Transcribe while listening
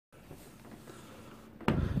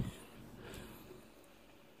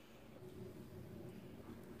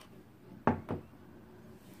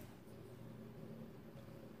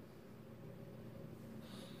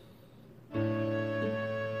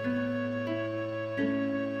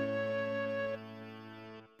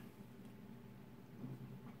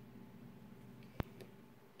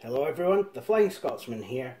everyone, the Flying Scotsman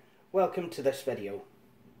here. Welcome to this video.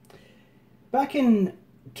 Back in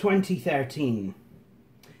 2013,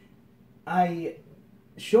 I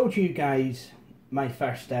showed you guys my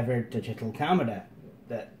first ever digital camera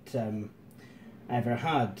that I ever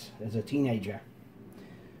had as a teenager.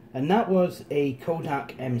 And that was a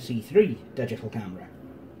Kodak MC3 digital camera.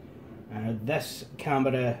 This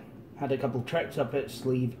camera had a couple tricks up its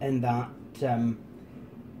sleeve in that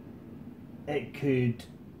it could,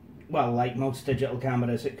 well, like most digital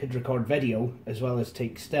cameras, it could record video as well as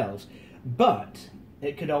take stills, but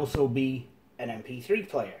it could also be an MP3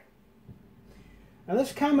 player. Now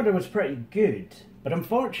this camera was pretty good, but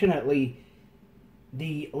unfortunately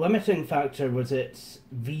the limiting factor was its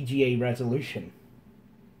VGA resolution.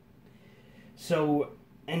 So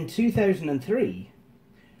in 2003,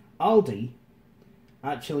 Aldi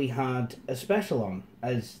actually had a special on,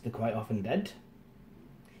 as they quite often did.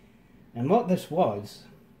 And what this was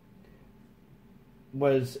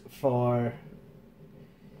for,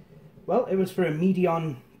 well, it was for a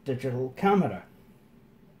Medion digital camera.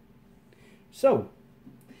 So,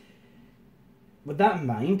 with that in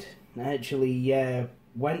mind, I actually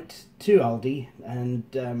went to Aldi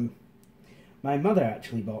and my mother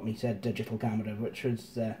actually bought me said digital camera, which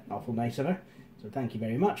was awful nice of her. So thank you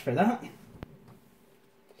very much for that.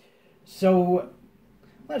 So,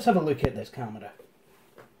 let's have a look at this camera.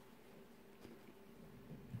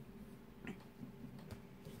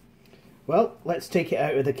 Well, let's take it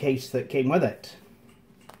out of the case that came with it.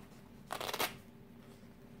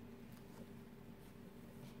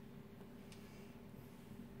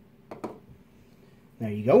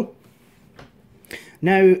 There you go.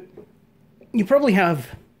 Now, you probably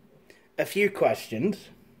have a few questions.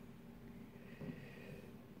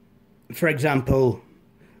 For example,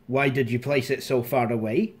 why did you place it so far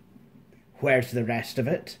away? Where's the rest of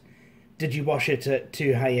it? Did you wash it at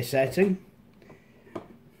too high a setting?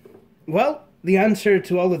 Well, the answer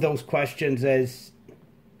to all of those questions is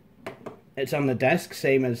it's on the desk,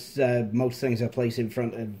 same as most things I place in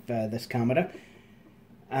front of this camera.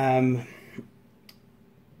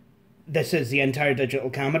 This is the entire digital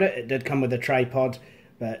camera. It did come with a tripod,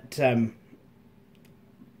 but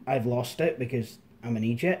I've lost it because I'm an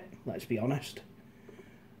idiot, let's be honest.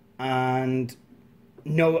 And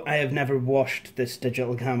no, I have never washed this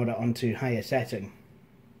digital camera onto higher setting.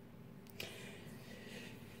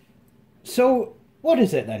 So, what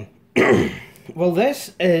is it then? Well,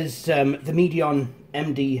 this is the Medion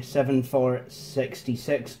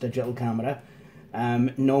MD7466 digital camera,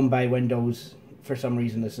 known by Windows for some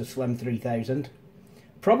reason as the Slim 3000.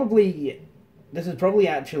 This is probably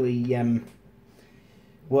actually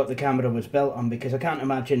what the camera was built on, because I can't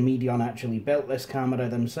imagine Medion actually built this camera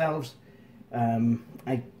themselves.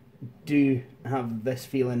 I do have this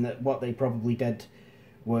feeling that what they probably did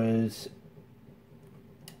was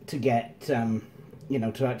to get, you know,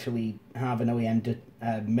 to actually have an OEM to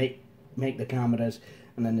make the cameras,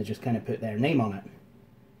 and then they just kind of put their name on it.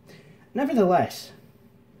 Nevertheless,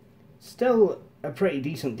 still a pretty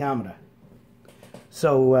decent camera.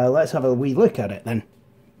 So let's have a wee look at it then.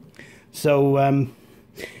 So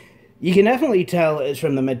you can definitely tell it's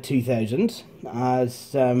from the mid-2000s,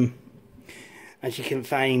 as you can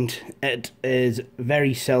find it is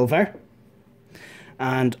very silver.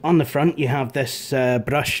 And on the front you have this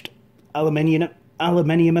brushed aluminium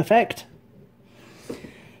effect.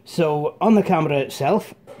 So on the camera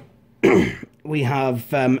itself we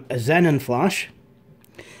have a xenon flash.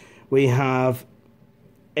 We have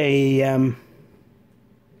a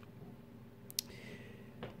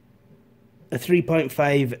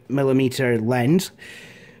 3.5mm lens,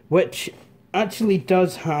 which actually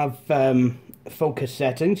does have focus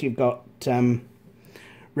settings. You've got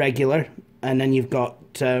regular, and then you've got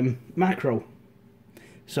macro.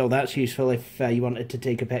 So that's useful if you wanted to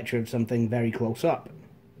take a picture of something very close up.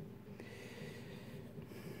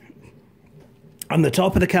 On the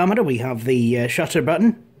top of the camera we have the shutter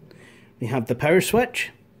button. We have the power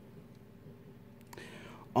switch.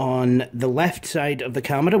 On the left side of the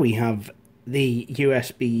camera we have the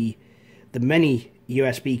mini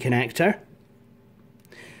USB connector.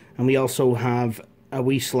 And we also have a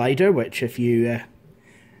wee slider, which if you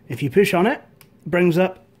push on it, brings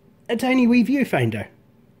up a tiny wee viewfinder.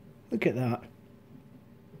 Look at that.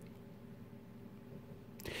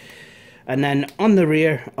 And then on the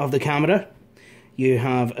rear of the camera, you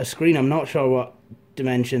have a screen. I'm not sure what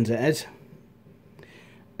dimensions it is.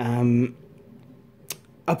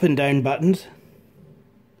 Up and down buttons,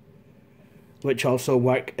 which also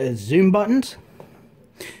work as zoom buttons.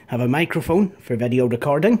 Have a microphone for video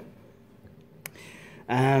recording.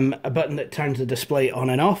 A button that turns the display on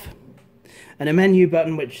and off. and a menu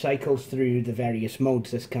button which cycles through the various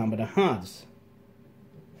modes this camera has.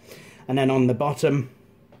 And then on the bottom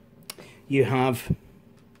you have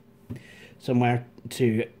somewhere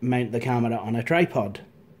to mount the camera on a tripod,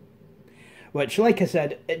 which, like I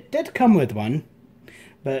said, it did come with one,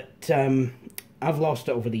 but I've lost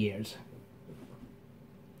it over the years.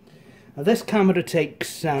 Now, this camera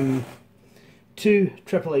takes 2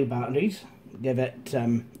 AAA batteries, give it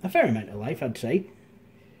a fair amount of life, I'd say.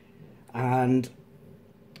 And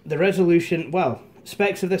the resolution, well,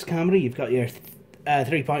 specs of this camera, you've got your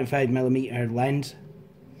 3.5mm lens,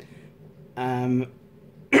 and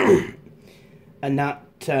that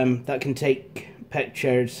can take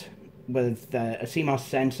pictures with a CMOS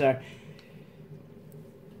sensor.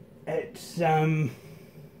 It's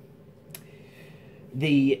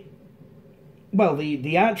the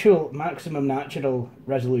actual maximum natural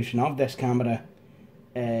resolution of this camera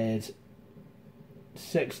is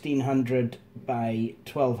 1600 by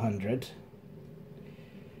 1200,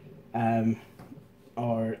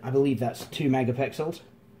 or I believe that's 2 megapixels,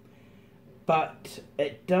 but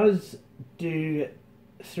it does do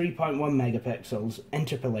 3.1 megapixels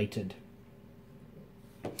interpolated.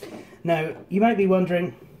 Now, you might be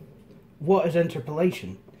wondering, what is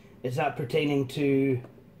interpolation? Is that pertaining to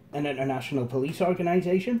an international police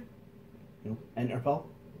organisation? No, Interpol?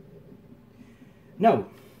 No.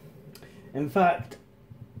 In fact,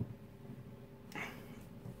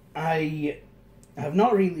 I have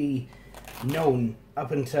not really known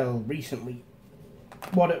up until recently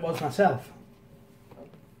what it was myself.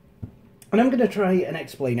 And I'm going to try and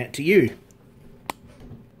explain it to you.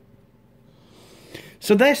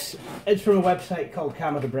 So this is from a website called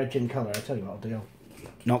Camera Bridge in Colour. I'll tell you what I'll do. I'll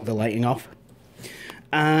knock the lighting off.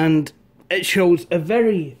 And it shows a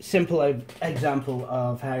very simple example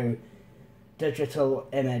of how digital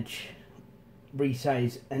image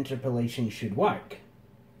resize interpolation should work.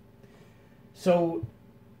 So,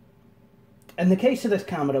 in the case of this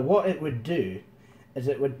camera, what it would do is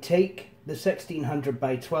it would take the 1600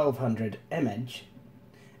 by 1200 image,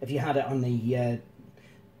 if you had it on the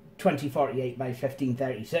 2048 by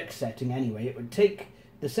 1536 setting anyway, it would take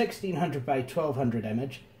the 1600 by 1200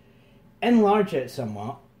 image, enlarge it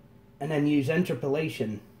somewhat, and then use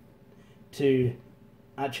interpolation to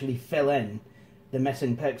actually fill in the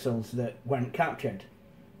missing pixels that weren't captured.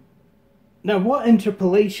 Now, what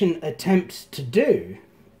interpolation attempts to do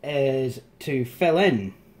is to fill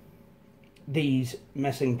in these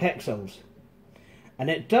missing pixels, and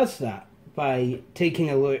it does that by taking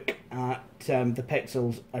a look at the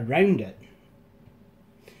pixels around it.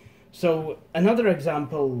 So another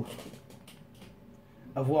example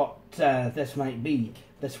of what this might be,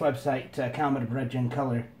 this website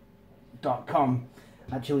camerabridgeincolor.com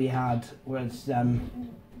actually had was,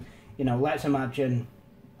 you know, let's imagine,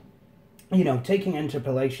 you know, taking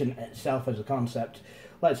interpolation itself as a concept.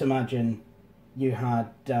 Let's imagine you had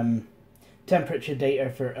temperature data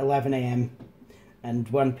for 11 AM and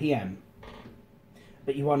 1 PM,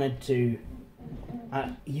 but you wanted to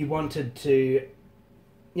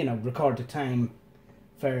you know, record a time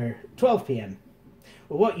for 12 PM.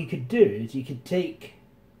 Well, what you could do is you could take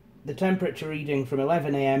the temperature reading from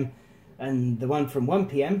 11 AM and the one from 1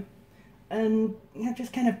 PM and, you know,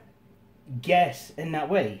 just kind of guess in that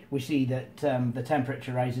way. We see that the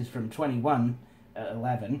temperature rises from 21 at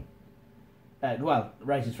 11, well,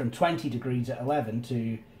 rises from 20 degrees at 11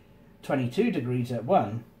 to 22 degrees at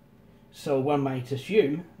 1, so one might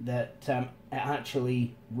assume that it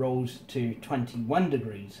actually rose to 21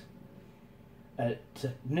 degrees at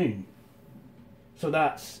noon. So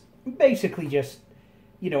that's basically just,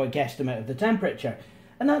 you know, a guesstimate of the temperature.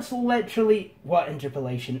 And that's literally what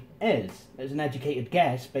interpolation is. It's an educated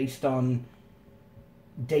guess based on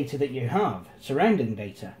data that you have, surrounding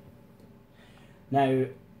data. Now,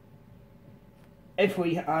 if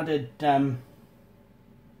we added the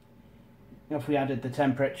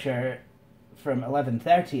temperature from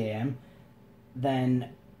 11:30 AM, then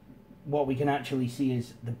what we can actually see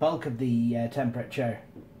is the bulk of the temperature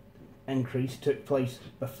increase took place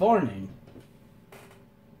before noon.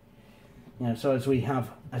 You know, so as we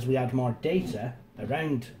add more data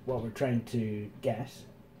around what we're trying to guess,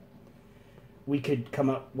 we could come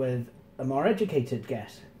up with a more educated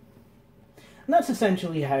guess. And that's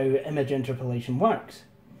essentially how image interpolation works.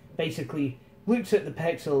 Basically, looks at the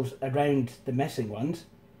pixels around the missing ones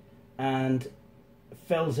and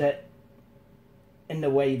fills it in the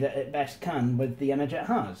way that it best can with the image it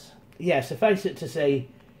has. Yeah, suffice it to say,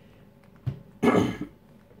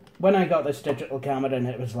 when I got this digital camera and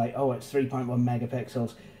it was like, oh, it's 3.1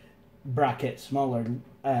 megapixels, bracket,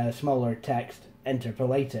 smaller text,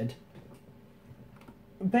 interpolated,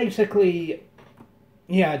 basically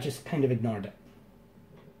yeah, I just kind of ignored it.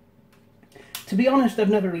 To be honest, I've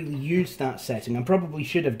never really used that setting. I probably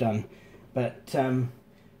should have done, but to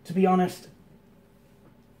be honest,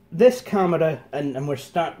 this camera, and we're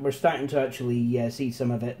starting to actually see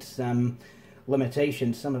some of its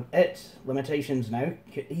limitations now,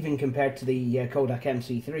 even compared to the Kodak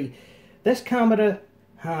MC3. This camera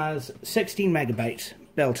has 16 megabytes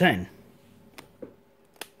built in.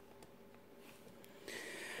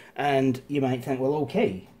 And you might think, well,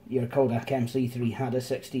 okay, your Kodak MC3 had a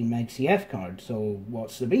 16 meg CF card, so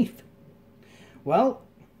what's the beef? Well,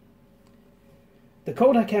 the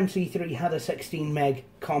Kodak MC3 had a 16 meg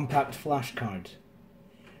compact flash card,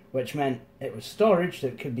 which meant it was storage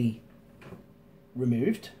that could be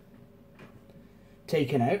removed,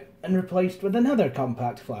 taken out, and replaced with another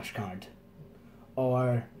compact flash card.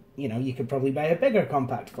 Or, you know, you could probably buy a bigger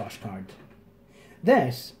compact flash card.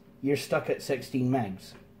 This, you're stuck at 16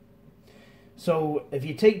 megs. So if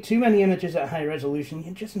you take too many images at high resolution,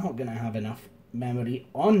 you're just not going to have enough memory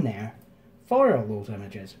on there for all those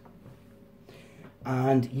images.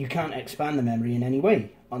 And you can't expand the memory in any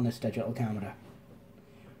way on this digital camera,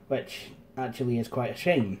 which actually is quite a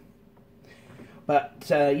shame.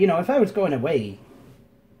 But, you know, if I was going away,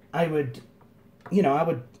 I would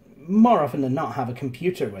more often than not have a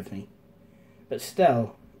computer with me. But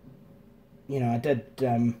still, you know, I did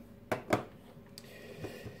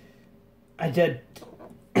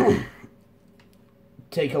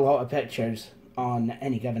take a lot of pictures on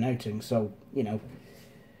any given outing, so, you know,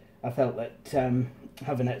 I felt that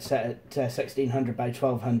having it set at 1600 by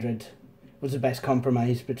 1200 was the best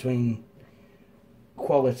compromise between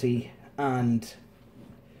quality and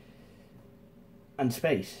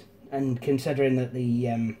space. And considering that the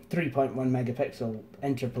 3.1 megapixel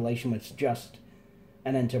interpolation was just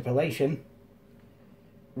an interpolation,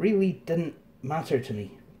 really didn't matter to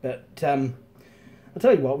me. But I'll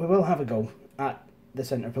tell you what, we will have a go at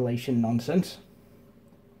this interpolation nonsense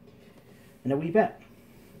in a wee bit.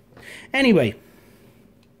 Anyway,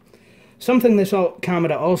 something this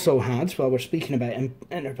camera also has, while we're speaking about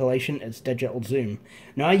interpolation, is digital zoom.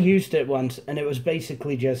 Now, I used it once, and it was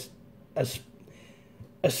basically just a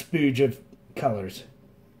spooge of colours.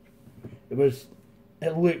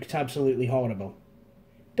 It looked absolutely horrible.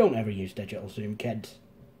 Don't ever use digital zoom, kids.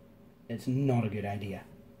 It's not a good idea.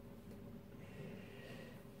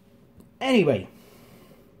 Anyway,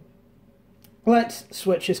 let's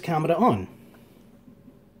switch this camera on.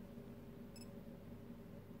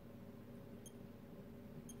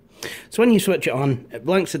 So when you switch it on, it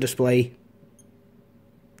blinks the display,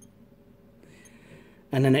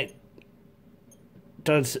 and then it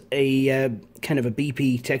does a kind of a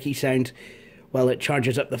beepy, ticky sound while it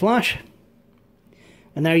charges up the flash.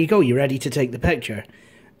 And there you go, you're ready to take the picture.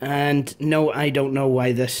 And no, I don't know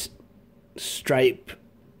why this stripe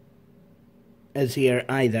is here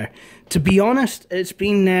either. To be honest, it's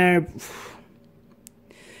been there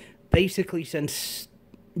basically since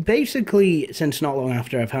not long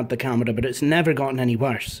after I've had the camera, but it's never gotten any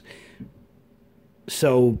worse.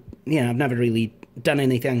 So, yeah, I've never really done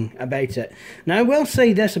anything about it. Now, I will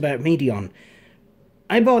say this about Medion.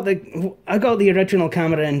 I got the original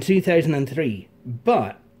camera in 2003,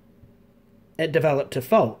 but it developed a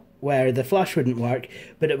fault where the flash wouldn't work,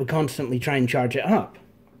 but it would constantly try and charge it up,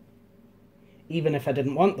 even if I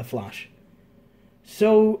didn't want the flash.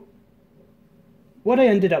 So what I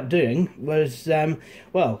ended up doing was,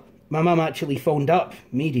 well, my mum actually phoned up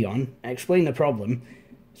Medion, explained the problem,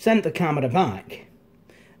 sent the camera back,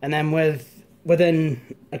 and then within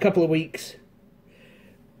a couple of weeks,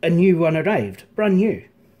 a new one arrived, brand new.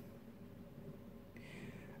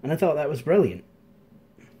 And I thought that was brilliant.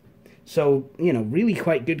 So, you know, really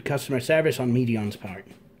quite good customer service on Medion's part.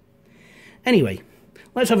 Anyway,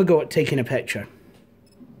 let's have a go at taking a picture.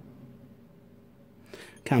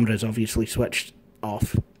 Camera's obviously switched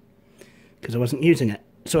off because I wasn't using it.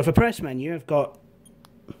 So if I press menu, I've got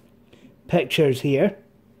pictures here.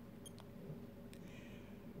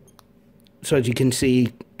 So as you can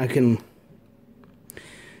see, I can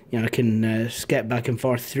skip back and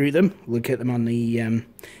forth through them, look at them on the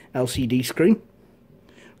LCD screen.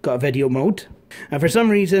 Got a video mode, and for some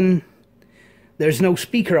reason there's no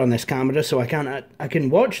speaker on this camera, so I can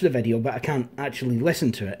watch the video, but I can't actually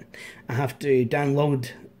listen to it. I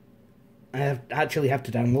actually have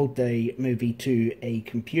to download the movie to a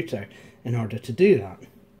computer in order to do that.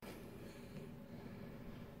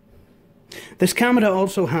 This camera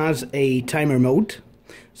also has a timer mode,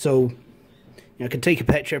 so I can take a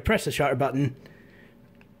picture, press the shutter button,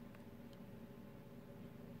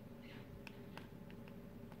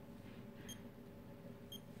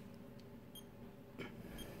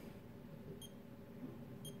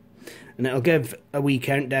 and it'll give a wee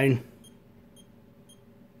countdown.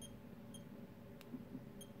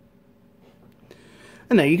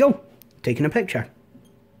 And there you go, taking a picture.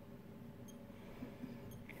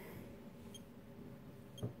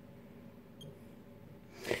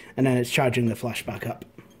 And then it's charging the flash back up.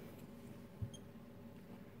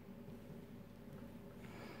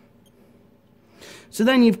 So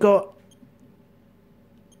then you've got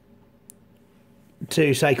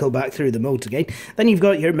to cycle back through the modes again. Then you've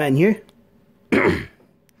got your menu.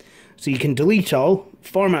 So you can delete all,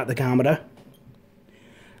 format the camera.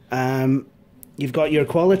 You've got your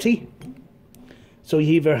quality. So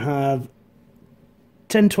you either have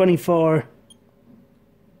 1024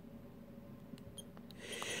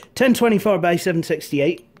 by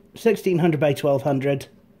 768, 1600 by 1200,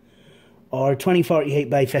 or 2048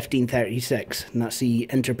 by 1536, and that's the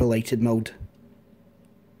interpolated mode.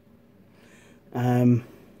 Then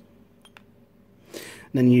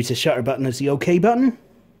you use the shutter button as the OK button.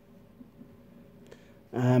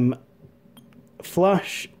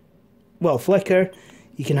 Flicker,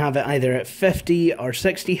 you can have it either at 50 or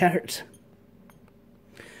 60 Hertz.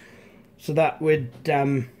 So that would,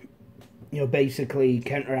 basically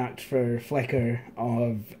counteract for flicker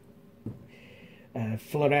of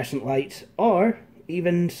fluorescent lights, or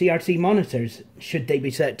even CRT monitors, should they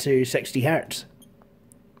be set to 60 Hertz.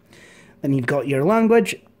 Then you've got your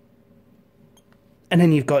language, and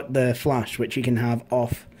then you've got the flash, which you can have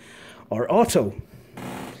off or auto.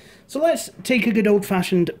 So let's take a good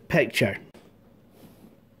old-fashioned picture.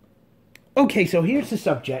 Okay, so here's the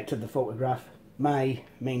subject of the photograph, my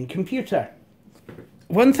main computer.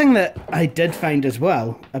 One thing that I did find as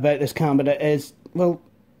well about this camera is, well,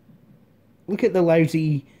 look at the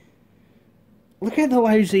lousy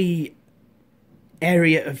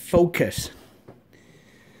area of focus.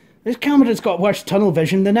 This camera's got worse tunnel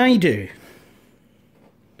vision than I do.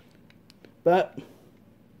 But,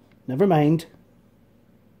 never mind.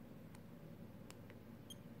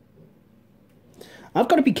 I've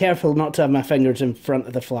got to be careful not to have my fingers in front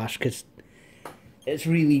of the flash, because it's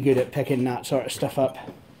really good at picking that sort of stuff up.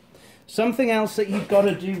 Something else that you've got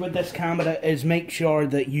to do with this camera is make sure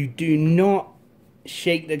that you do not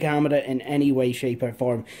shake the camera in any way, shape or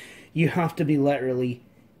form. You have to be literally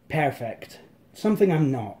perfect. Something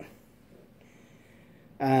I'm not.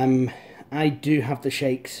 I do have the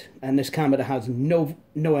shakes, and this camera has no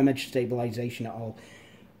image stabilization at all,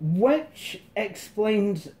 which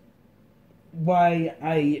explains why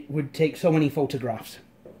I would take so many photographs.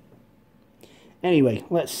 Anyway,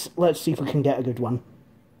 let's see if we can get a good one.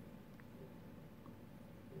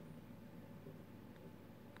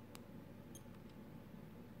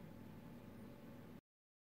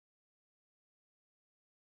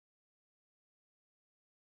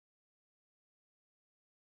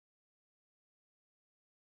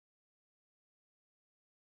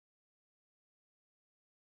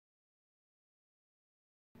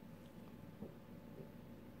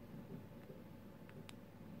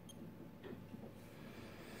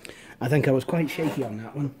 I think I was quite shaky on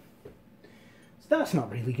that one. So that's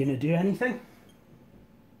not really going to do anything.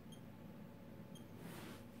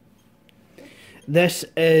 This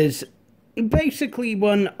is basically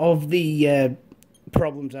one of the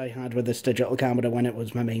problems I had with this digital camera when it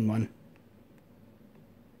was my main one.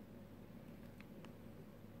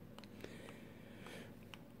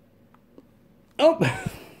 Oh!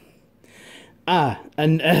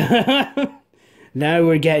 And now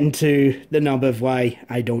we're getting to the nub of why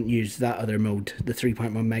I don't use that other mode, the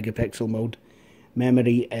 3.1 megapixel mode.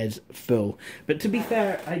 Memory is full. But to be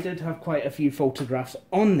fair, I did have quite a few photographs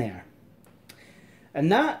on there.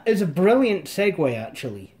 And that is a brilliant segue,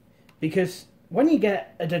 actually. Because when you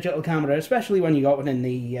get a digital camera, especially when you got one in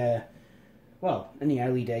the, in the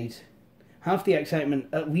early days, half the excitement,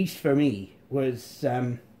 at least for me, was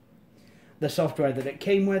the software that it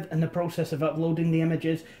came with and the process of uploading the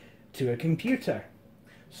images to a computer.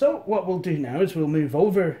 So what we'll do now is we'll move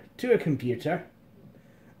over to a computer,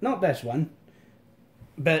 not this one,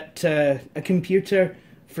 but a computer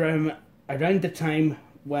from around the time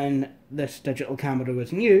when this digital camera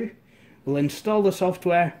was new. We'll install the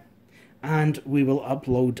software and we will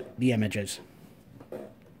upload the images.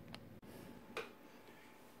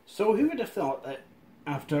 So who would have thought that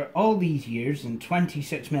after all these years and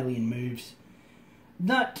 26 million moves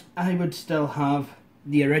that I would still have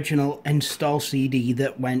the original install CD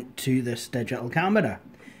that went to this digital camera?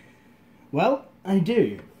 Well, I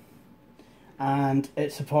do. And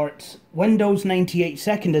it supports Windows 98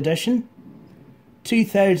 2nd edition,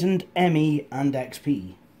 2000 ME and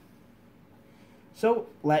XP. So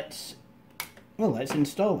let's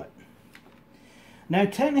install it. Now,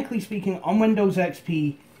 technically speaking, on Windows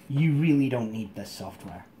XP you really don't need this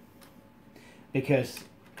software, because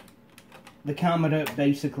the camera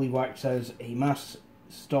basically works as a mass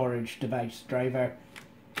storage device driver,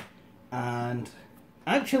 and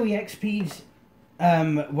actually XP's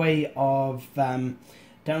way of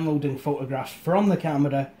downloading photographs from the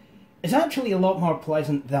camera is actually a lot more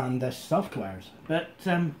pleasant than this software's. But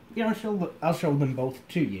yeah, I'll show them both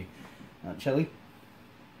to you, actually.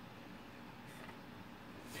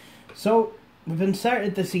 So we've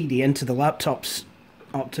inserted the CD into the laptop's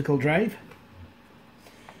optical drive,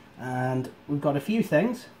 and we've got a few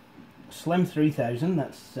things. Slim 3000,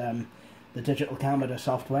 that's the digital camera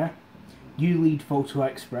software. ULEAD Photo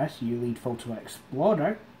Express, ULEAD Photo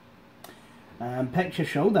Explorer. Picture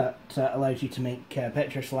Show, that allows you to make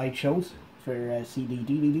picture slideshows for CD,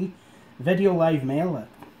 DVD. Video Live Mail, I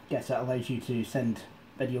guess that allows you to send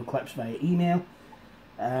video clips via email.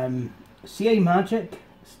 CA Magic,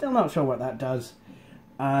 still not sure what that does.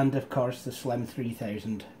 And of course the Slim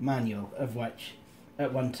 3000 manual, of which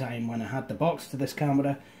at one time when I had the box to this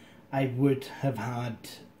camera, I would have had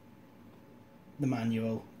the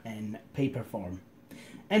manual in paper form.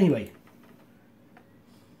 Anyway,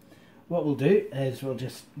 what we'll do is we'll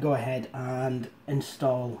just go ahead and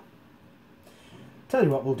install. Tell you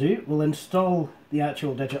what we'll do, we'll install the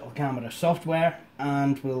actual digital camera software,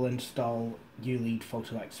 and we'll install ULEAD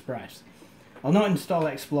Photo Express. I'll not install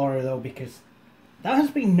Explorer though, because that has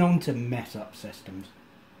been known to mess up systems.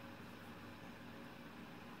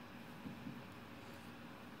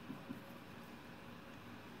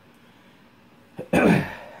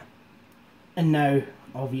 And now,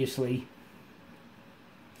 obviously,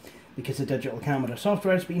 because the digital camera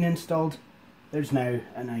software has been installed, there's now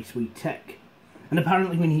a nice wee tick. And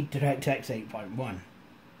apparently we need DirectX 8.1.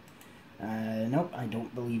 Nope, I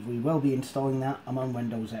don't believe we will be installing that. I'm on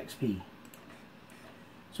Windows XP.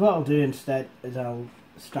 So what I'll do instead is I'll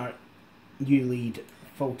start ULEAD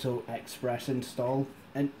Photo Express install,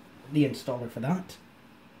 and the installer for that.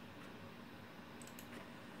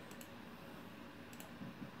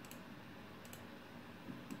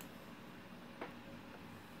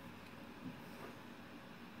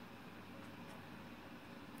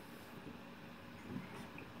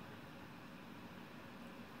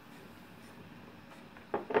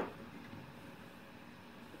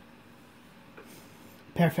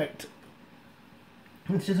 Perfect.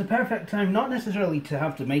 This is a perfect time, not necessarily to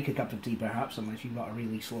have to make a cup of tea perhaps, unless you've got a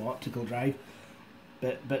really slow optical drive,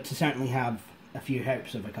 but to certainly have a few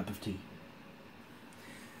helps of a cup of tea.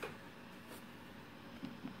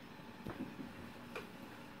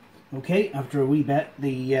 Okay, after a wee bit,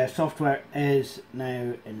 the software is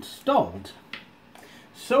now installed.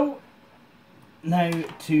 So, now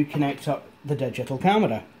to connect up the digital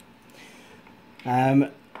camera.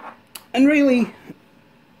 And really,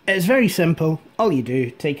 it's very simple. All you do,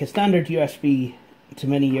 take a standard USB to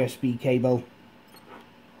mini USB cable,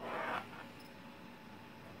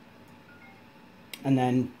 and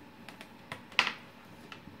then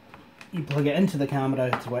you plug it into the camera,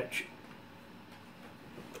 to which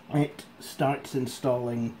it starts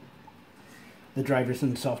installing the drivers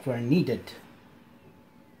and software needed.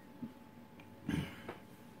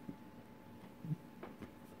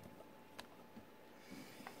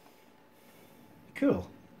 Cool.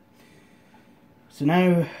 So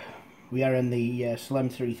now we are in the Slim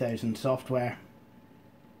 3000 software.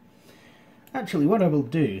 Actually, what I will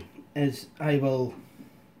do is I'll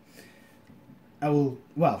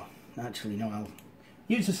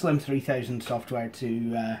use the Slim 3000 software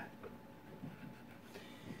to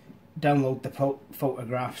download the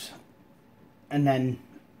photographs, and then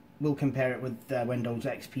we'll compare it with Windows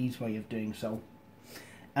XP's way of doing so.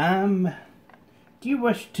 Do you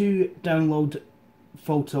wish to download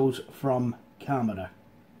photos from camera?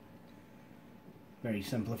 Very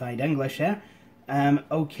simplified English here.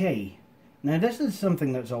 Okay, now this is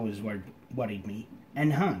something that's always worried me.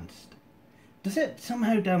 Enhanced. Does it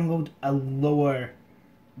somehow download a lower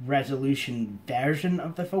resolution version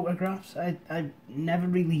of the photographs? I've never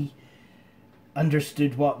really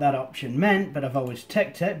understood what that option meant, but I've always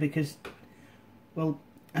ticked it because, well,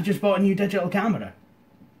 I just bought a new digital camera.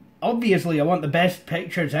 Obviously I want the best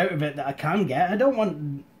pictures out of it that I can get. I don't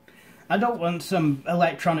want some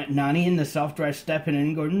electronic nanny in the software stepping in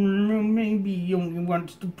and going, maybe you only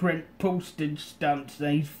want to print postage stamp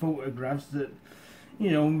size photographs that,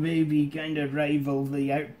 you know, maybe kind of rival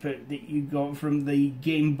the output that you got from the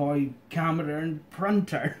Game Boy camera and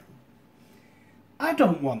printer. I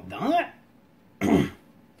don't want that. No,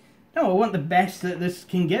 I want the best that this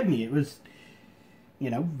can give me. It was, you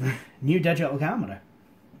know, new digital camera.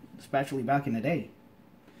 Especially back in the day.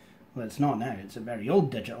 Well, it's not now, it's a very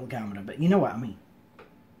old digital camera, but you know what I mean.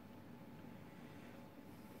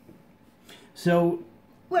 So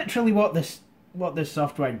literally what this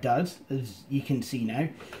software does, as you can see now,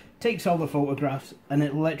 takes all the photographs and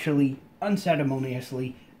it literally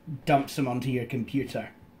unceremoniously dumps them onto your computer.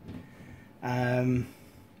 In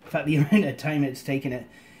fact, the amount of time it's taken it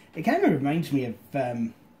kind of reminds me of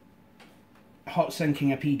hot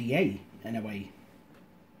syncing a PDA in a way.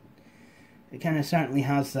 It kind of certainly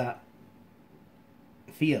has that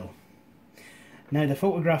feel. Now the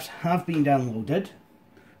photographs have been downloaded,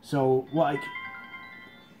 so what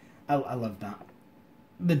I love that.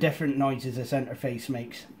 The different noises this interface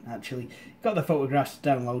makes, actually. Got the photographs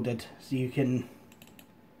downloaded, so you can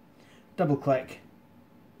double click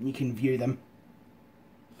and you can view them.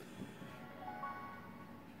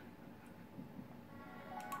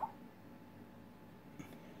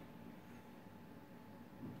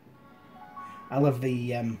 I love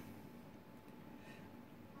the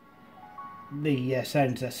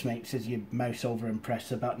sounds this makes as you mouse over and press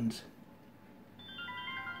the buttons.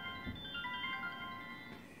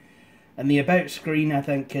 And the About screen, I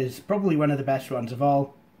think, is probably one of the best ones of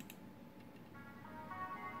all.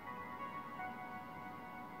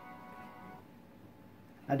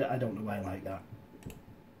 I don't know why I like that.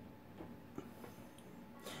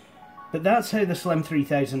 But that's how the Slim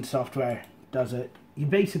 3000 software does it. You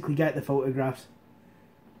basically get the photographs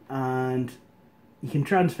and you can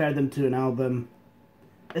transfer them to an album.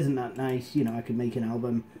 Isn't that nice? You know, I could make an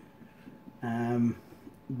album.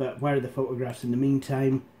 But where are the photographs in the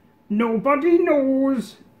meantime? Nobody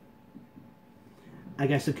knows. I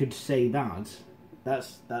guess I could save as.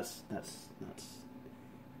 That's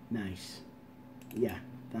nice. Yeah,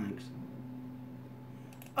 thanks.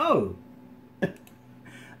 Oh!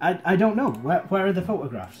 I don't know. Where are the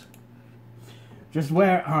photographs? Just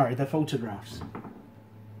where are the photographs?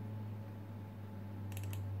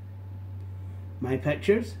 My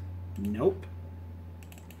pictures? Nope.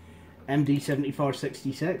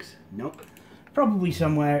 MD7466? Nope. Probably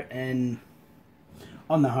somewhere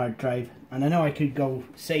on the hard drive. And I know I could go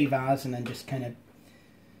save as and then just kind of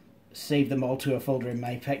save them all to a folder in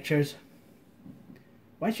my pictures.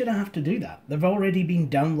 Why should I have to do that? They've already been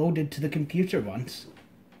downloaded to the computer once.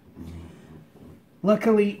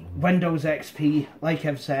 Luckily, Windows XP, like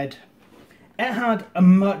I've said, it had a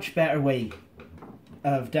much better way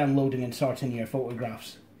of downloading and sorting your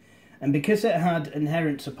photographs. And because it had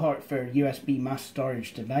inherent support for USB mass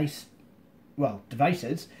storage devices,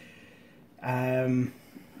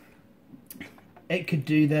 it could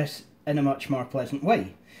do this in a much more pleasant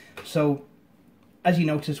way. So, as you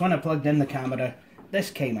notice, when I plugged in the camera,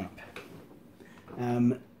 this came up.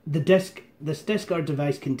 This disk or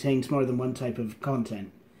device contains more than one type of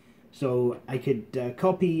content. So I could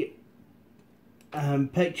copy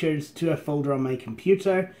pictures to a folder on my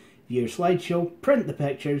computer, view a slideshow, print the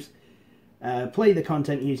pictures, play the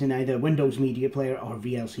content using either Windows Media Player or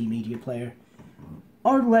VLC Media Player,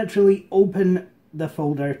 or literally open the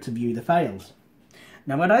folder to view the files.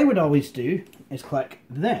 Now what I would always do is click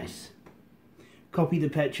this, copy the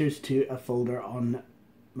pictures to a folder on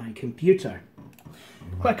my computer.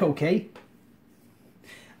 Click OK,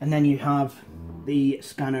 and then you have the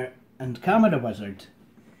scanner and camera wizard.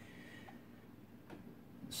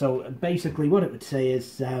 So basically what it would say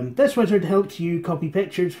is, this wizard helps you copy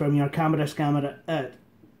pictures from your camera scanner,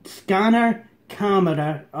 scanner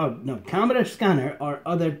or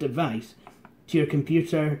other device to your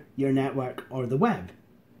computer, your network or the web.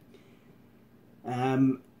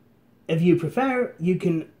 If you prefer, you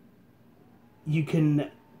can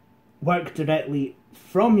work directly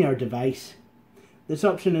from your device. This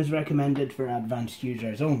option is recommended for advanced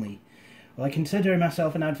users only. Well, I consider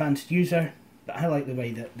myself an advanced user, but I like the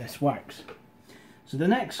way that this works. So the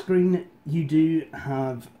next screen, you do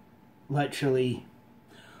have literally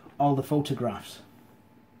all the photographs.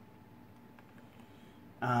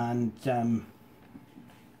 And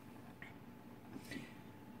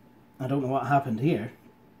I don't know what happened here.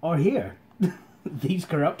 Or here. These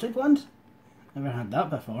corrupted ones? Never had that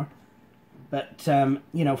before. But,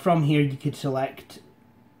 you know, from here you could select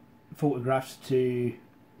photographs to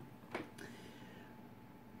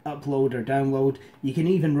upload or download. You can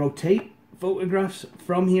even rotate photographs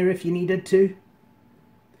from here if you needed to.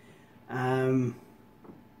 And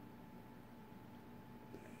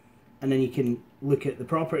then you can look at the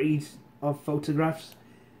properties of photographs.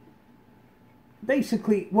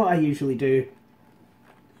 Basically, what I usually do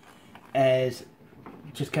is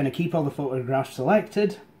just kind of keep all the photographs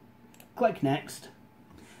selected, click next.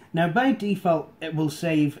 Now by default it will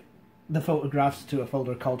save the photographs to a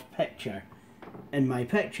folder called Picture in My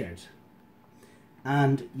Pictures,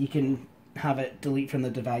 and you can have it delete from the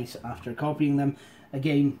device after copying them.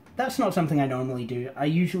 Again, that's not something I normally do. I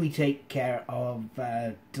usually take care of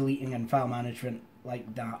deleting and file management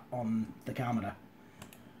like that on the camera.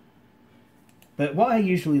 But what I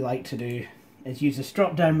usually like to do is use this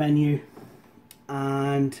drop down menu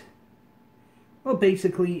and, well,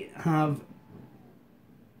 basically have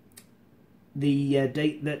the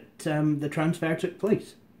date that the transfer took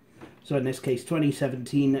place. So in this case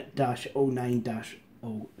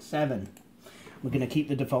 2017-09-07. We're going to keep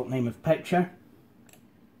the default name of picture.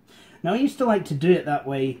 Now I used to like to do it that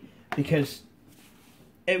way because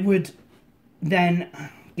it would then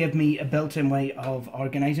give me a built-in way of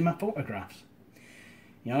organising my photographs.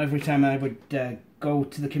 You know, every time I would go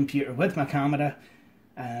to the computer with my camera,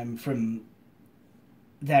 from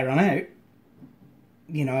there on out,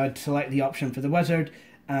 you know, I'd select the option for the wizard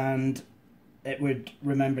and it would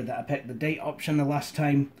remember that I picked the date option the last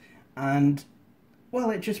time, and,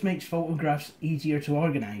 well, it just makes photographs easier to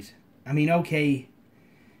organise. I mean, okay,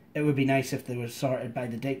 it would be nice if they were sorted by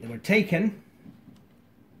the date they were taken,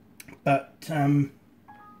 but,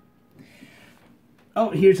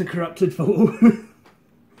 oh, here's a corrupted photo.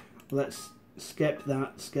 Let's skip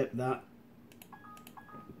that,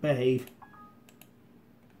 behave.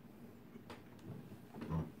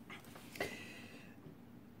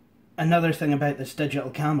 Another thing about this digital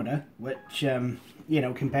camera, which, you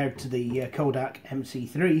know, compared to the Kodak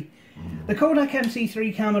MC3, the Kodak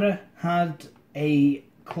MC3 camera had a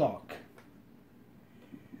clock.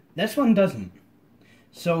 This one doesn't.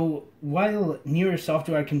 So while newer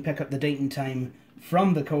software can pick up the date and time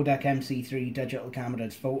from the Kodak MC3 digital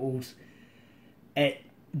camera's photos, it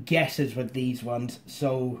guesses with these ones.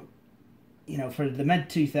 So, you know, for the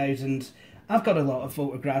mid-2000s, I've got a lot of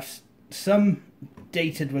photographs, some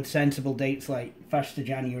dated with sensible dates like 1st of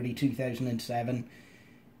January 2007,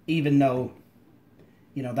 even though,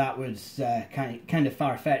 you know, that was kind of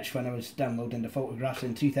far-fetched when I was downloading the photographs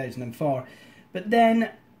in 2004. But then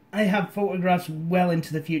I have photographs well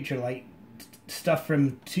into the future, like stuff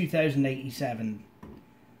from 2087.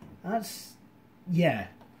 That's, yeah,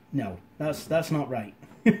 no, that's not right.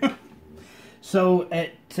 So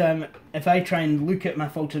it, if I try and look at my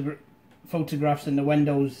photographs in the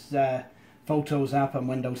Windows Photos app on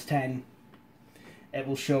Windows 10, it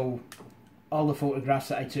will show all the photographs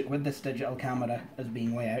that I took with this digital camera as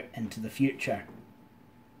being way out into the future.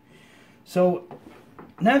 So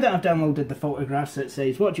now that I've downloaded the photographs, it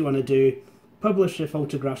says, what do you want to do? Publish the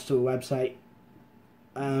photographs to a website.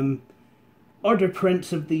 Order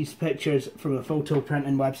prints of these pictures from a photo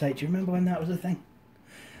printing website. Do you remember when that was a thing?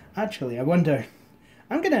 Actually, I wonder.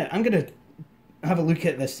 I'm gonna have a look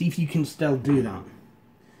at this, see if you can still do that.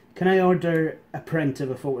 Can I order a print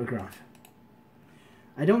of a photograph?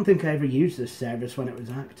 I don't think I ever used this service when it was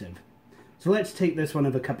active. So let's take this one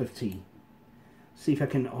of a cup of tea. See if I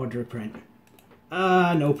can order a print.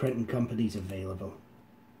 Ah, no printing companies available.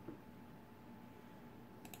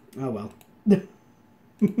 Oh well.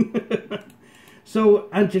 So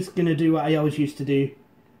I'm just going to do what I always used to do.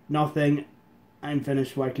 Nothing. I'm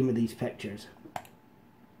finished working with these pictures.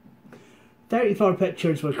 34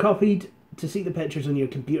 pictures were copied. To see the pictures on your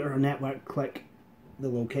computer or network, click the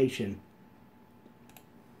location.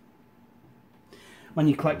 When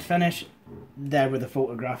you clicked finish, there were the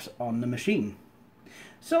photographs on the machine.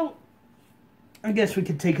 So, I guess we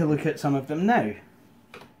could take a look at some of them now.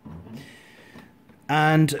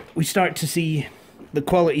 And we start to see the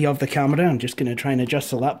quality of the camera. I'm just going to try and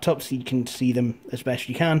adjust the laptop so you can see them as best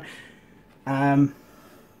you can. To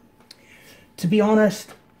be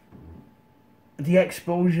honest, the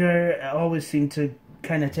exposure, I always seem to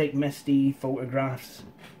kind of take misty photographs.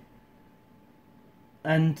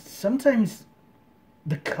 And sometimes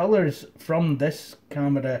the colours from this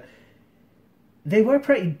camera, they were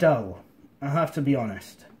pretty dull, I have to be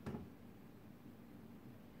honest.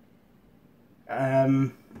 I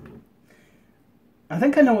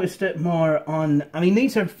think I noticed it more on, I mean,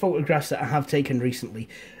 these are photographs that I have taken recently,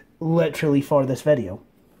 literally for this video.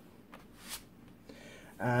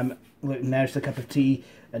 Look, and there's the cup of tea,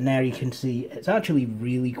 and there you can see it's actually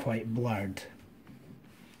really quite blurred.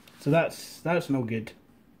 So that's no good.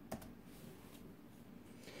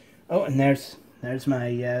 Oh, and there's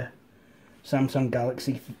my Samsung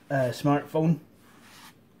Galaxy smartphone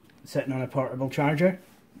sitting on a portable charger.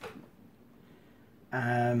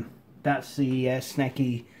 That's the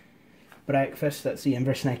Snecky breakfast. That's the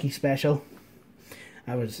Inver Snecky special.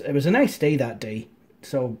 It was a nice day that day,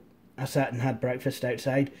 so I sat and had breakfast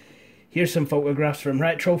outside. Here's some photographs from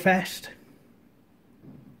Retrofest.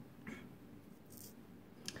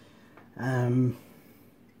 And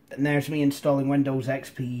there's me installing Windows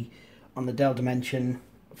XP on the Dell Dimension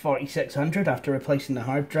 4600 after replacing the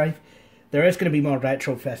hard drive. there is going to be more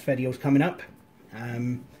Retrofest videos coming up,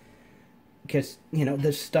 because, you know,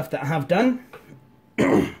 there's stuff that I have done.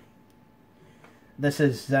 This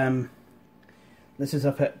is up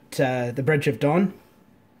at the Bridge of Dawn.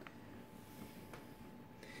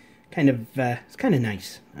 It's kind of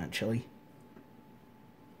nice, actually.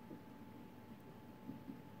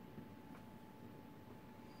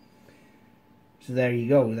 So there you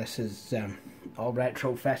go. This is all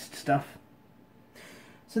Retrofest stuff.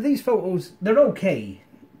 So these photos, they're okay,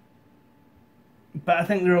 but I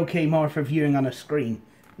think they're okay more for viewing on a screen.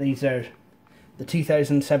 These are the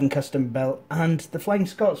 2007 custom built and the Flying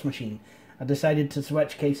Scots machine. I decided to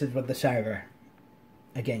switch cases with the server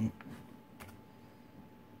again.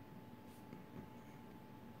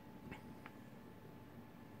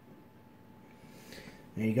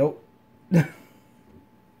 There you go.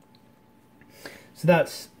 So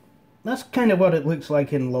that's kind of what it looks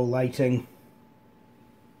like in low lighting.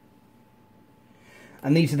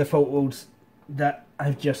 And these are the photos that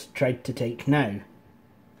I've just tried to take now.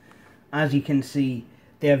 As you can see,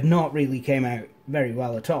 they have not really came out very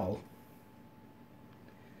well at all.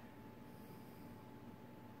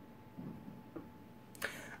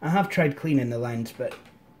 I have tried cleaning the lens, but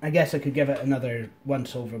I guess I could give it another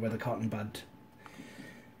once over with a cotton bud.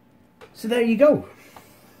 So there you go.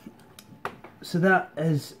 So that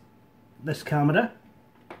is this camera.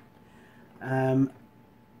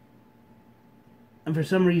 And for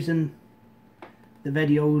some reason, the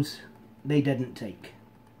videos, they didn't take.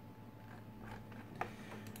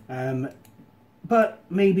 But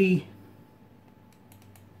maybe,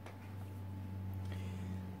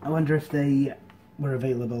 I wonder if they were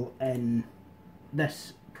available in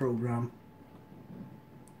this program.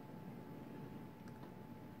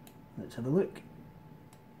 Let's have a look.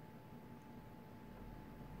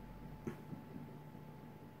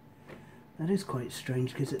 That is quite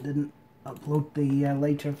strange because it didn't upload the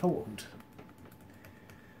later photos.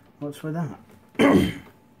 What's with that?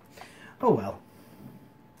 Oh well.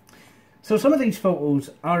 So some of these photos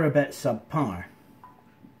are a bit subpar.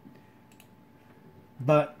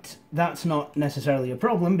 But that's not necessarily a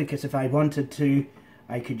problem, because if I wanted to,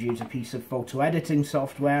 I could use a piece of photo editing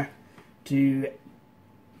software to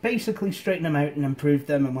basically straighten them out and improve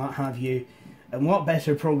them and what have you. And what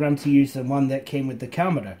better program to use than one that came with the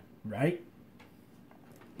camera, right?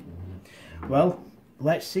 Well,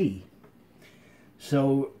 let's see.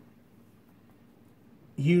 So,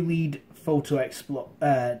 ULEAD Photo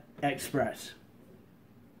Express.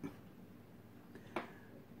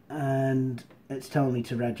 And it's telling me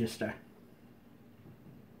to register.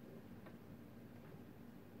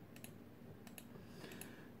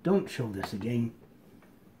 Don't show this again.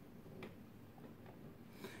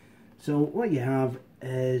 So what you have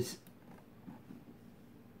is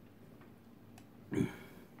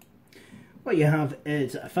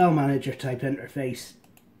a file manager type interface.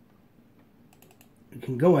 You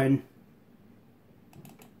can go in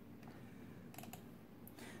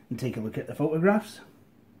and take a look at the photographs.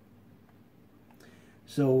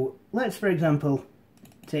 So let's, for example,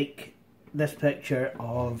 take this picture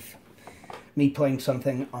of me playing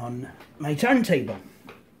something on my turntable.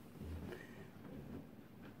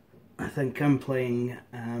 I think I'm playing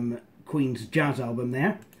Queen's jazz album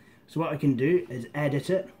there. So what I can do is edit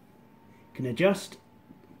it, can adjust,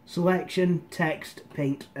 selection, text,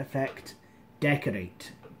 paint, effect,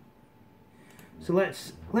 decorate. So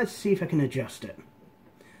let's see if I can adjust it.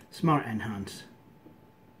 Smart enhance.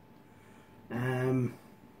 Can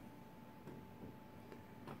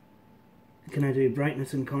I do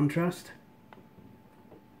brightness and contrast?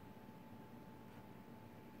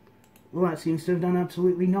 Well, that seems to have done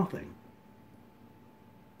absolutely nothing.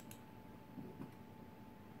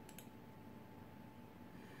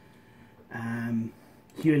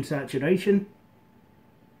 Hue and saturation.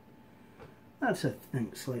 That's, I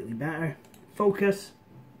think, slightly better. Focus.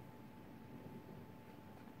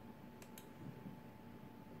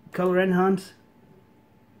 Color enhance.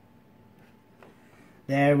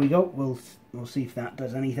 There we go. We'll see if that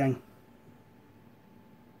does anything.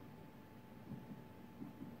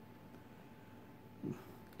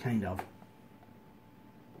 Kind of.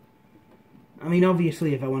 I mean,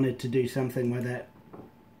 obviously, if I wanted to do something with it,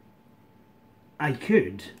 I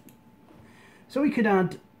could. So we could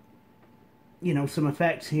add, you know, some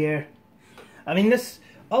effects here. I mean, this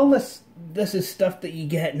is stuff that you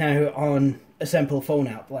get now on a simple phone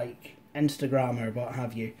app like Instagram or what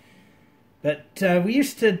have you. But we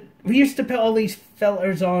used to put all these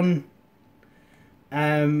filters on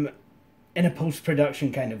in a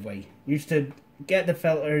post-production kind of way. We used to get the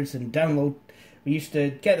filters and download. We used to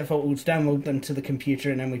get the photos, download them to the computer,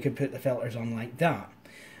 and then we could put the filters on like that.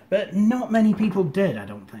 But not many people did, I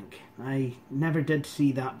don't think. I never did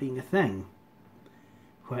see that being a thing.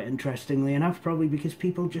 Quite interestingly enough, probably because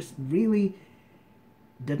people just really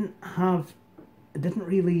didn't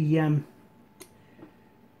really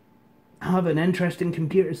have an interest in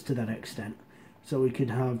computers to that extent. So we could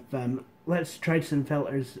have, let's try some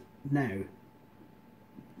filters now.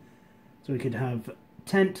 So we could have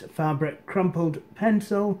tint, fabric, crumpled,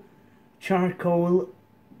 pencil, charcoal,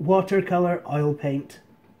 watercolour, oil paint,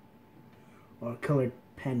 or coloured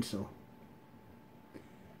pencil,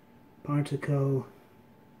 particle,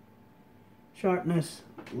 sharpness,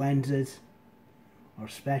 lenses, or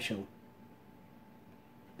special.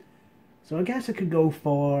 So I guess I could go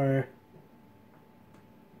for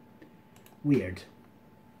weird.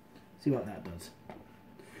 See what that does.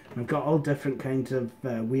 I've got all different kinds of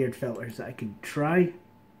weird filters that I could try.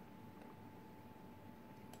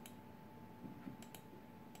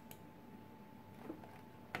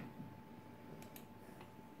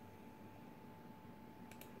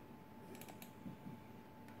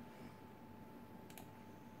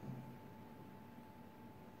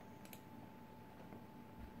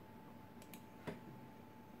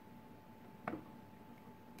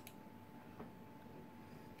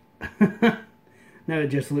 Now it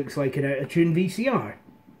just looks like an out-of-tune VCR.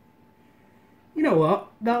 You know what?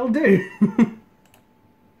 That'll do.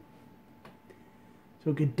 So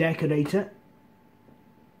we could decorate it.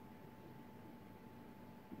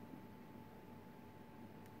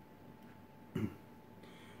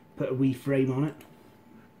 Put a wee frame on it.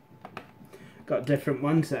 Got different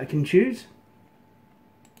ones that I can choose.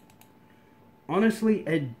 Honestly,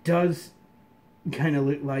 it does kind of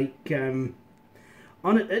look like...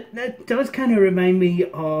 it does kind of remind me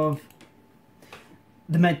of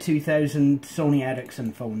the mid-2000 Sony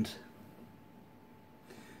Ericsson phones.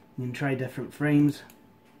 You can try different frames.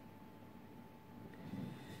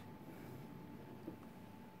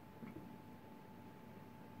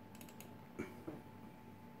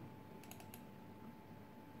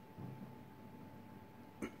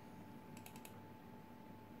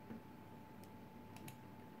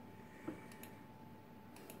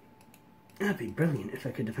 That'd be brilliant if I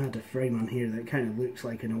could have had a frame on here that kind of looks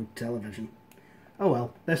like an old television. Oh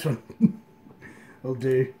well, this one will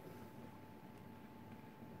do.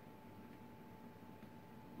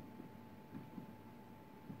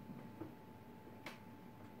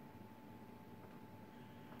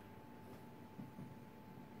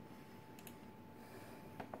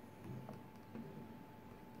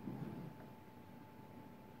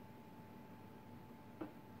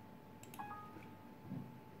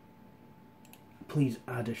 Please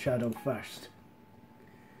add a shadow first.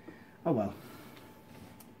 Oh well.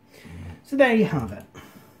 So there you have it.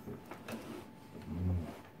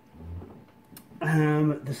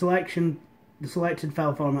 The selected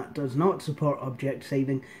file format does not support object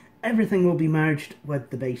saving. Everything will be merged with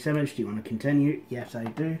the base image. Do you want to continue? Yes, I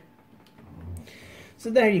do. So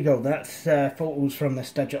there you go. That's photos from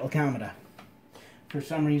this digital camera. For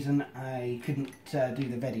some reason, I couldn't do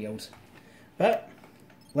the videos. But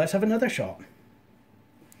let's have another shot.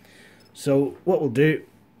 So what we'll do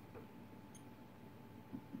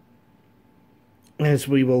is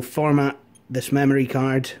we will format this memory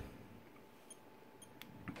card.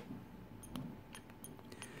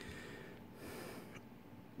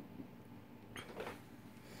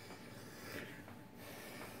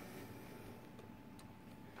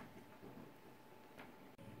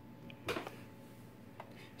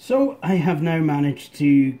 So I have now managed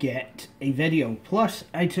to get a video, plus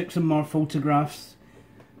I took some more photographs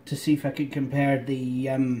to see if I could compare the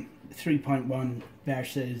 3.1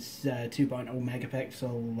 versus 2.0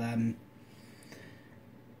 megapixel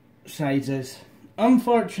sizes.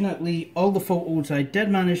 Unfortunately, all the photos I did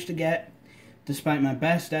manage to get, despite my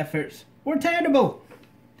best efforts, were terrible.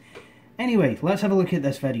 Anyway, let's have a look at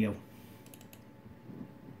this video.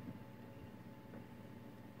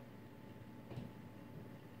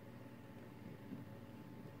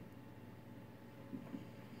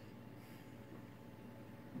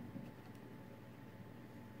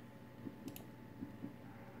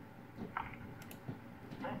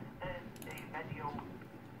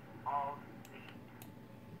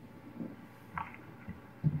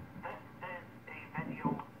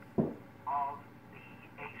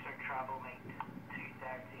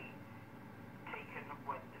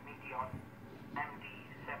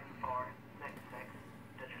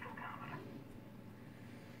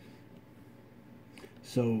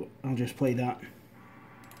 So I'll just play that. This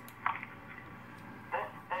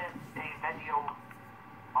is a video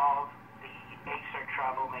of the Acer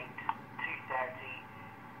Travelmate 230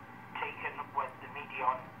 taken with the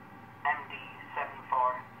Medion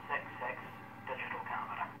MD7466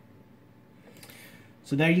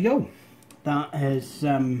 So there you go. That is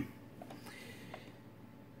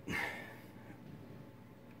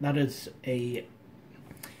a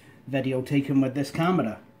video taken with this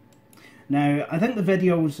camera. Now, I think the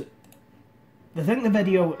video is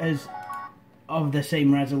of the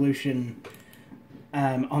same resolution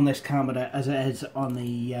on this camera as it is on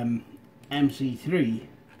the MC3,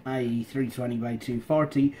 i.e. 320 by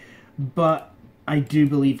 240, but I do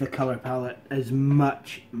believe the colour palette is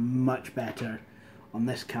much, much better on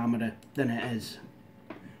this camera than it is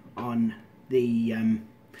on the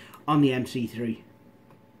MC3.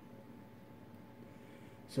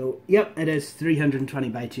 So, yep, it is 320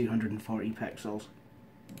 by 240 pixels.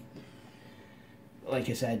 Like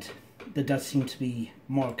I said, there does seem to be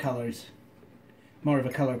more colours, more of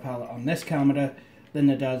a colour palette on this camera than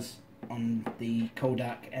there does on the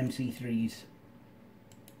Kodak MC3's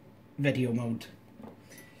video mode.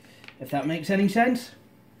 If that makes any sense.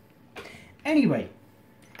 Anyway,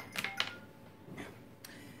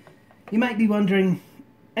 you might be wondering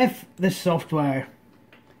if this software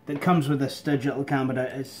that comes with this digital camera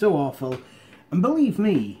is so awful, and believe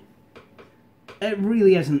me, it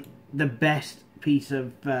really isn't the best piece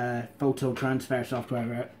of photo transfer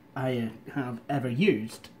software I have ever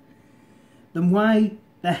used, then why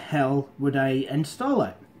the hell would I install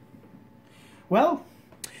it? Well,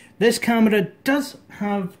 this camera does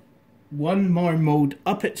have one more mode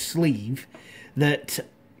up its sleeve that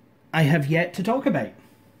I have yet to talk about.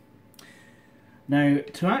 Now,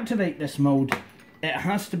 to activate this mode, it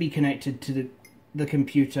has to be connected to the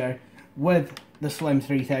computer with the Slim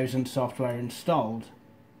 3000 software installed.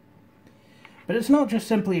 But it's not just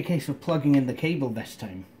simply a case of plugging in the cable this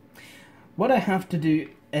time. What I have to do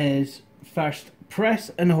is first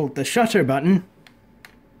press and hold the shutter button,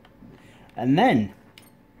 and then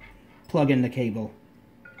plug in the cable.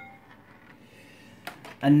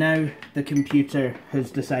 And now the computer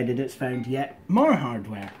has decided it's found yet more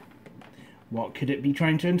hardware. What could it be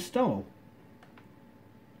trying to install?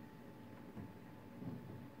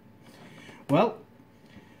 Well,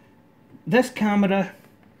 this camera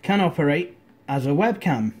can operate as a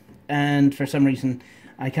webcam, and for some reason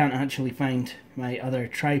I can't actually find my other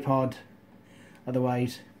tripod.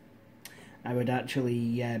 Otherwise I would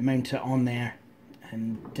actually mount it on there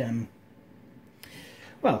and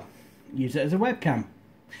well, use it as a webcam.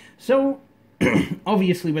 So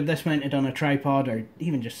obviously with this mounted on a tripod or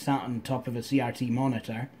even just sat on top of a CRT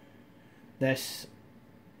monitor, this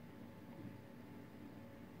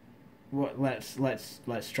let's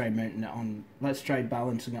try mounting it on, let's try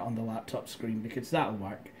balancing it on the laptop screen, because that'll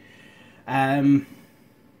work. But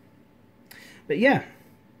yeah,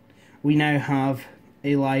 we now have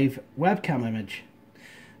a live webcam image.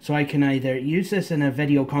 So I can either use this in a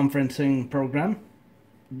video conferencing program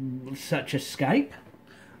such as Skype,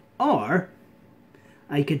 or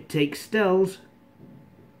I could take stills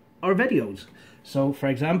or videos. So for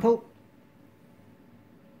example,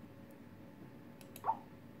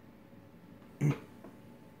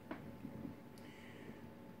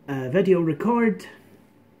 video record.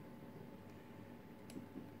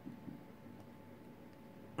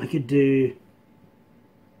 I could do,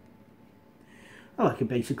 oh, I could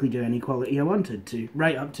basically do any quality I wanted to,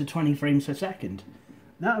 right up to 20 frames per second.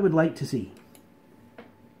 That I would like to see.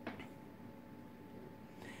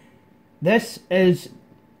 This is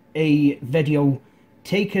a video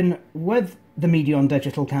taken with the Medion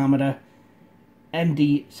digital camera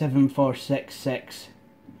MD7466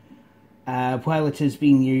 while it is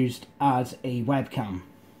being used as a webcam,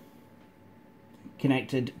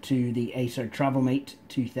 connected to the Acer TravelMate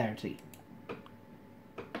 230.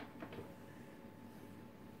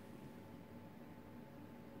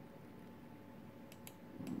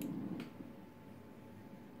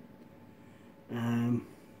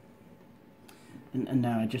 And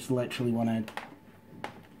now I just literally want to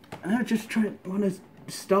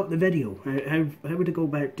stop the video. How would I go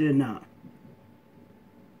about doing that?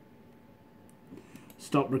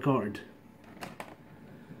 Stop record.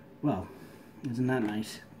 Well, isn't that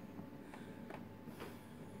nice?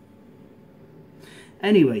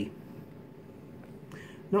 Anyway,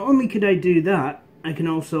 not only could I do that, I can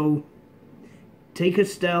also take a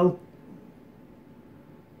still.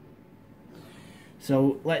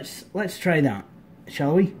 So let's try that,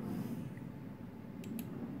 shall we?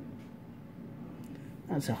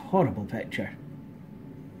 That's a horrible picture.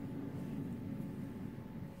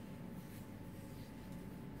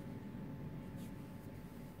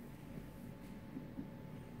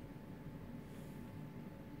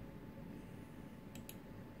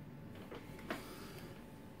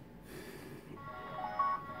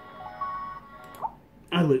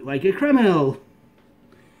 I look like a criminal.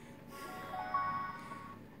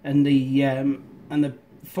 and the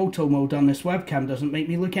photo mode on this webcam doesn't make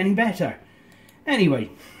me look any better. Anyway,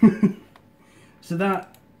 so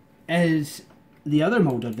that is the other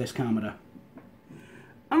mode of this camera.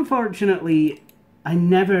 Unfortunately, I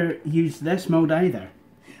never used this mode either,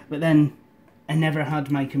 but then I never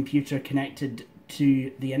had my computer connected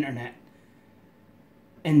to the internet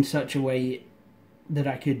in such a way that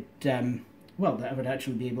I could, well, that I would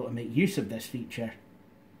actually be able to make use of this feature.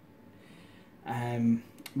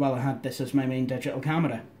 Well, I had this as my main digital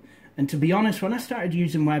camera. And to be honest, when I started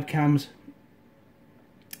using webcams,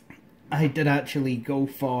 I did actually go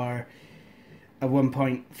for a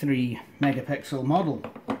 1.3 megapixel model.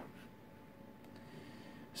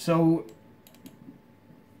 So,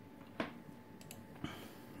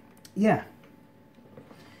 yeah.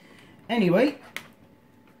 Anyway,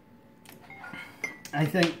 I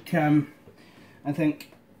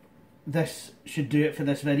think this should do it for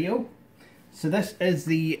this video. So this is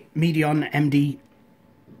the Medion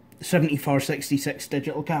MD7466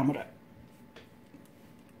 digital camera.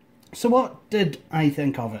 So what did I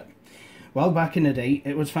think of it? Well, back in the day,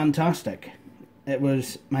 it was fantastic. It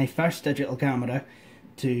was my first digital camera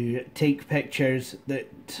to take pictures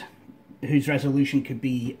whose resolution could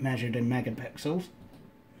be measured in megapixels.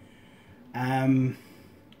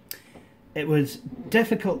 It was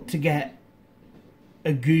difficult to get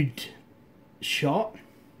a good shot,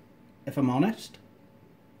 if I'm honest.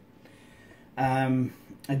 A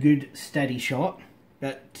good steady shot,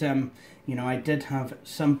 but you know, I did have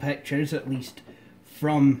some pictures, at least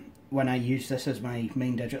from when I used this as my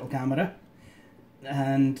main digital camera,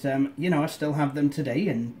 and you know, I still have them today.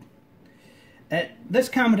 And this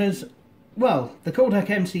camera's, well, the Kodak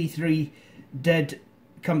MC3 did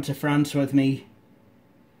come to France with me,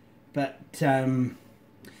 but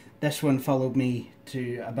this one followed me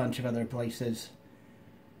to a bunch of other places,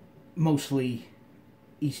 mostly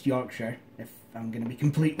East Yorkshire, if I'm going to be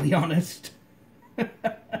completely honest.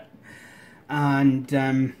 And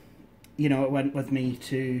you know, it went with me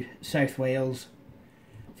to South Wales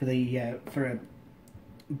for the for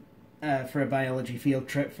a biology field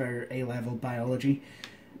trip for A-level biology.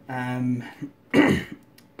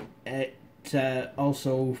 It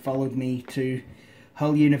also followed me to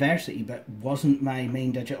Hull University, but wasn't my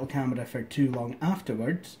main digital camera for too long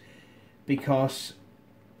afterwards, because,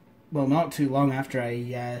 well, not too long after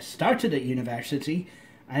I started at university,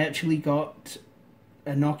 I actually got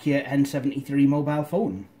a Nokia N73 mobile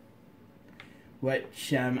phone,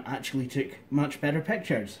 which actually took much better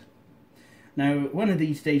pictures. Now, one of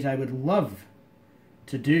these days I would love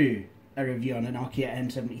to do a review on a Nokia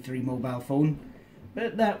N73 mobile phone,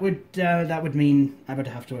 but that would mean I would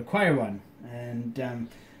have to acquire one, and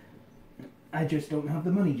I just don't have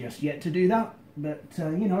the money just yet to do that. But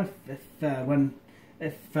you know,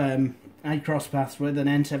 if I cross paths with an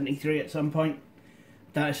N73 at some point,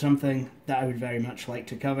 that is something that I would very much like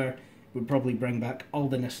to cover. It would probably bring back all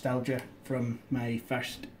the nostalgia from my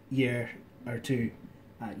first year or two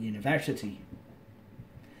at university.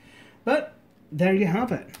 But there you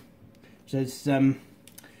have it. This is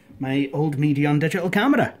my old Medion digital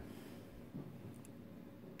camera.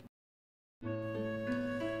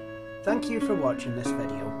 Thank you for watching this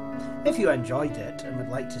video. If you enjoyed it and would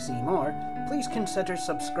like to see more, please consider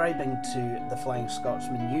subscribing to the Flying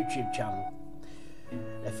Scotsman YouTube channel.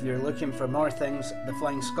 If you're looking for more things The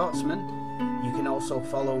Flying Scotsman, you can also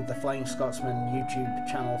follow the Flying Scotsman YouTube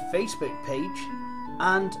channel Facebook page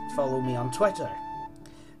and follow me on Twitter.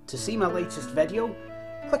 To see my latest video,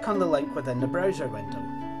 click on the link within the browser window.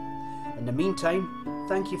 In the meantime,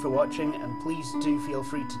 thank you for watching, and please do feel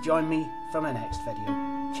free to join me for my next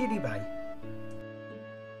video. Cheery bye.